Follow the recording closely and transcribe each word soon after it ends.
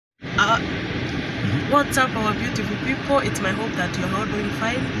What's up, our beautiful people? It's my hope that you're all doing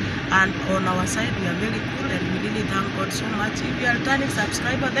fine, and on our side we are very cool, and we really thank God so much. If you are a returning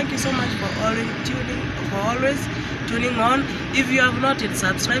subscriber, thank you so much for always tuning on. If you have not yet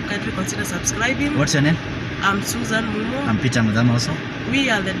subscribed, kindly consider subscribing. What's your name? I'm Susan Mumo. I'm Peter Mudama also. We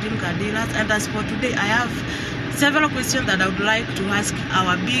are the Dream Car Dealers, and as for today, I have several questions that I would like to ask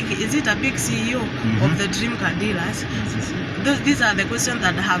our big CEO of the Dream Car Dealers. These are the questions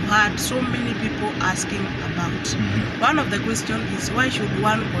that I have had so many people asking about. One of the questions is, why should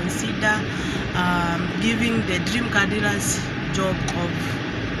one consider giving the Dream Car Dealers job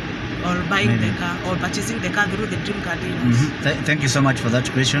of buying the car or purchasing the car through the Dream Car Dealers? Thank you so much for that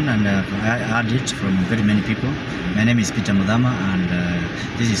question, and I heard it from very many people. My name is Peter Mudama, and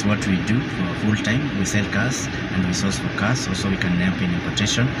this is what we do for full time. We sell cars and we source for cars. Also, we can help in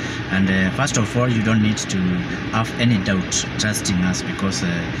importation. And first of all, you don't need to have any doubt trusting us, because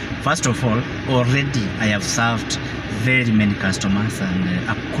first of all, already I have served very many customers, and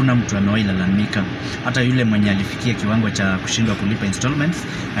hakuna mtu amewailalamika. Hata yule mwenye alifikia kiwango cha kushindwa kulipa installments,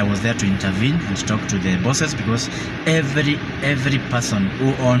 I was there to intervene and talk to the bosses, because every person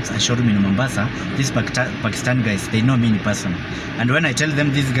who owns a showroom in Mombasa, these Pakistan guys, they know me in person. And when I tell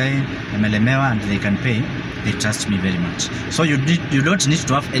them this guy amelemewa and they can pay, they trust me very much. So you don't need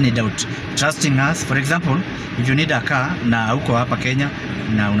to have any doubt trusting us. For example, if you need a car na uko hapa Kenya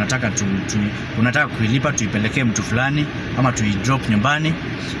na unataka kuilipa tuipelekee mtu fulani ama tuidrop nyumbani,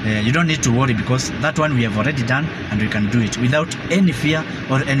 you don't need to worry, because that one we have already done, and we can do it without any fear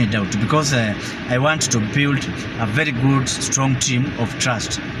or any doubt, because I want to build a very good strong team of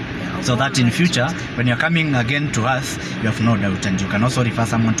trust, so that in future when you're coming again to us, you have no doubt, and you can also refer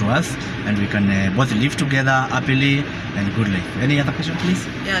someone to us, and we can both live together happily and good life. Any other question, please?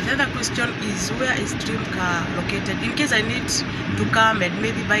 Yeah, the other question is, where is Dream Car located? In case I need to come and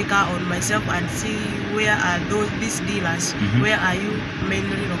maybe buy car on myself and see where are these dealers, where are you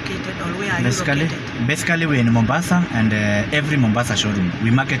mainly located, or where are you located? Basically, we're in Mombasa, and every Mombasa showroom,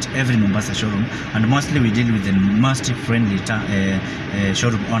 we market every Mombasa showroom, and mostly we deal with the most friendly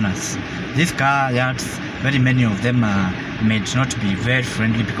showroom owners. These car yards, very many of them may not be very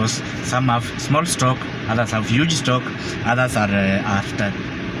friendly, because some have small stock, others have huge stock, others are after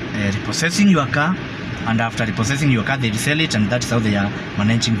repossessing your car, and after repossessing your car, they resell it, and that's how they are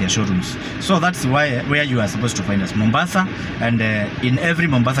managing their showrooms. So that's where you are supposed to find us, Mombasa, and in every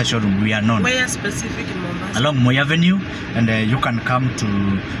Mombasa showroom we are known. Where specific in Mombasa? Along Moi Avenue, and you can come to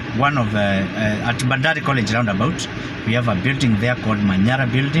one of at Bandari College roundabout. We have a building there called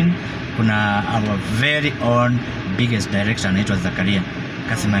Manyara Building. Kuna our very own biggest director, anaitwa Zakaria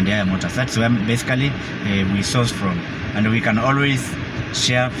Kasimandia Motors. That's where basically we source from, and we can always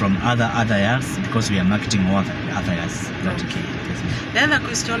share from other yards, because we are marketing more other yards. Okay. The other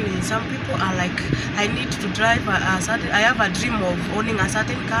question is, some people are like, I need to drive I have a dream of owning a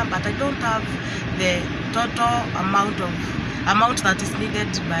certain car, but I don't have the total amount that is needed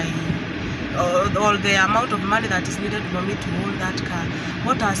by or the amount of money that is needed for me to own that car.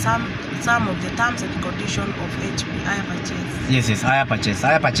 What are some of the terms and conditions of hire purchase? Yes, hire purchase.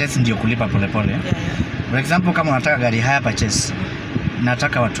 Hire purchase ndio kulipa polepole. Yeah. For example, kama unataka gari hire purchase,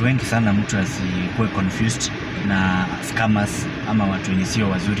 nataka watu wengi sana mtu asikuwe confused na scammers ama watu wenye sio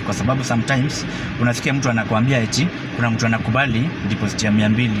wazuri, kwa sababu sometimes unasikia mtu anakuambia eti kuna mtu anakubali deposit ya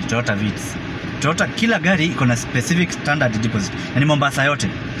 200 Toyota Vitz. Toyota, kila gari iko na specific standard deposit. Ni Mombasa yote.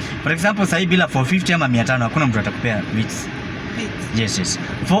 For example, sasa bila 450 ama 500 hakuna mtu atakupea Vitz. Yes.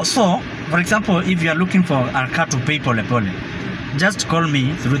 For example, if you are looking for a car to pay pole, just call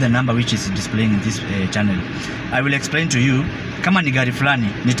me through the number which is displaying in this channel. I will explain to you. Kama ni gari fulani,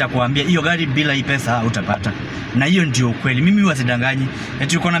 nitakuambia hiyo gari bila hii pesa utapata. Na hiyo ndio ukweli. Mimi wasidanganyi.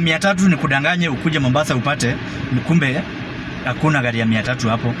 Eti uko na 300 ni kudanganye ukuje Mombasa upate, kumbe hakuna gari ya 300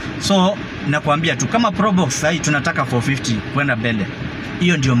 hapo. So nakwambia tu, kama Probox sasa tunataka 450 kwenda mbele.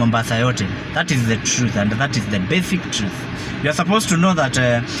 Hiyo ndio Mombasa yote. That is the truth, and that is the basic truth. You are supposed to know that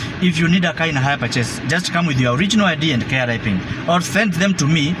if you need a car in a hire purchase, just come with your original ID and KRI pin, or send them to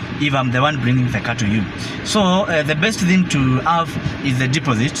me if I'm the one bringing the car to you. So the best thing to have is the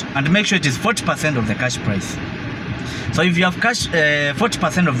deposit, and make sure it is 40% of the cash price. So if you have cash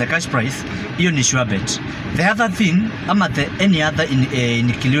 40% of the cash price, hiyo ni sure bet. The other thing, any other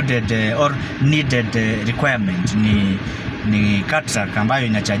included or needed requirement ni car track ambayo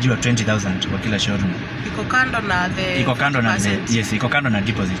inachajiwa 20,000 kwa kila showroom. Iko kando na yes, iko kando na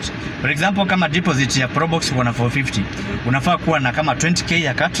deposit. For example, kama deposit ya Probox uko na 450, unafaa kuwa na kama 20k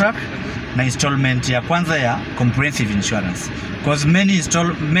ya car track na installment ya kwanza ya comprehensive insurance, because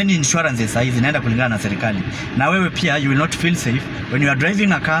many insurances hizi zinaenda kulingana na serikali, na wewe pia you will not feel safe when you are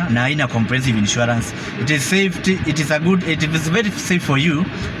driving a car na haina comprehensive insurance. It is very safe for you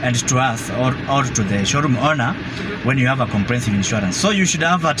and to us or to the showroom owner when you have a comprehensive insurance. So you should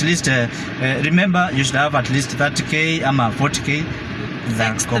have at least remember, you should have at least 30k ama 40k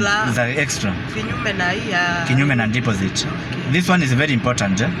the extra kinyume na deposit. Okay. This one is very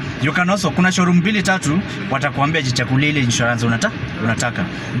important. You can also, kuna showroom 2-3 watakuambia jichakulie ile insurance unataka,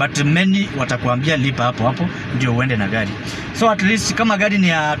 but many watakuambia lipa hapo ndio uende na gari. So at least kama gari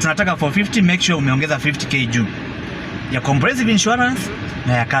ni tunataka 450, make sure umeongeza 50k juu ya comprehensive insurance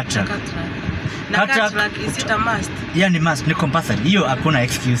na ya car track. Na car track is it a must? Yeah, ni must, ni compulsory. Hiyo hakuna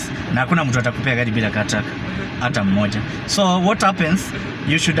excuse na hakuna mtu atakupea gari bila car track hata mmoja. So what happens,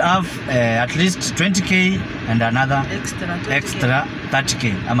 you should have at least 20k and another extra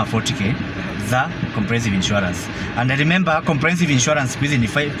 30k ama 40k za comprehensive insurance. And remember, comprehensive insurance quizi ni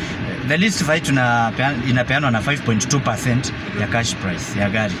 5, the list site inapeanwa na 5.2% ya cash price ya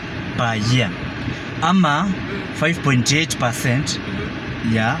gari per year ama 5.8%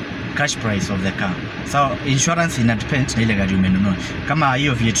 ya cash price of the car. So insurance ina depend na ile gari umenunua. Kama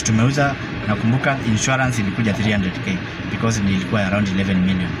hiyo vitu tumeuza, nakumbuka insurance ilikuja 300k because ilikuwa around 11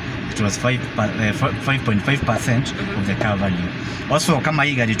 million. It was 5.5% of the car value. Also kama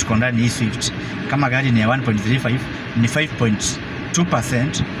hii gari tuko ndani, hii Swift, kama gari ni ya 1.35 ni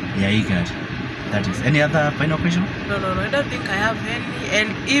 5.2% ya hii gari. That is. Any other final question? No, I don't think I have any. And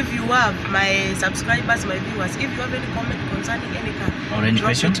if you have, my subscribers, my viewers, if you have any comment concerning any car, or any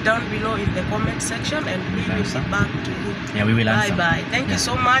question, drop it down below in the comment section and we will be back to you. Yeah, we will answer. Bye. Thank you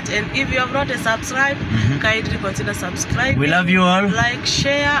so much. And if you have not subscribed, kindly consider subscribing. We love you all. Like,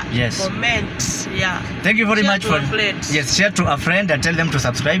 share, yes, comment. Yeah. Thank you very much for yes, share to a friend and tell them to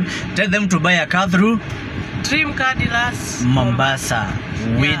subscribe. Tell them to buy a car through Dream Car Dealers Mombasa.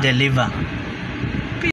 We deliver.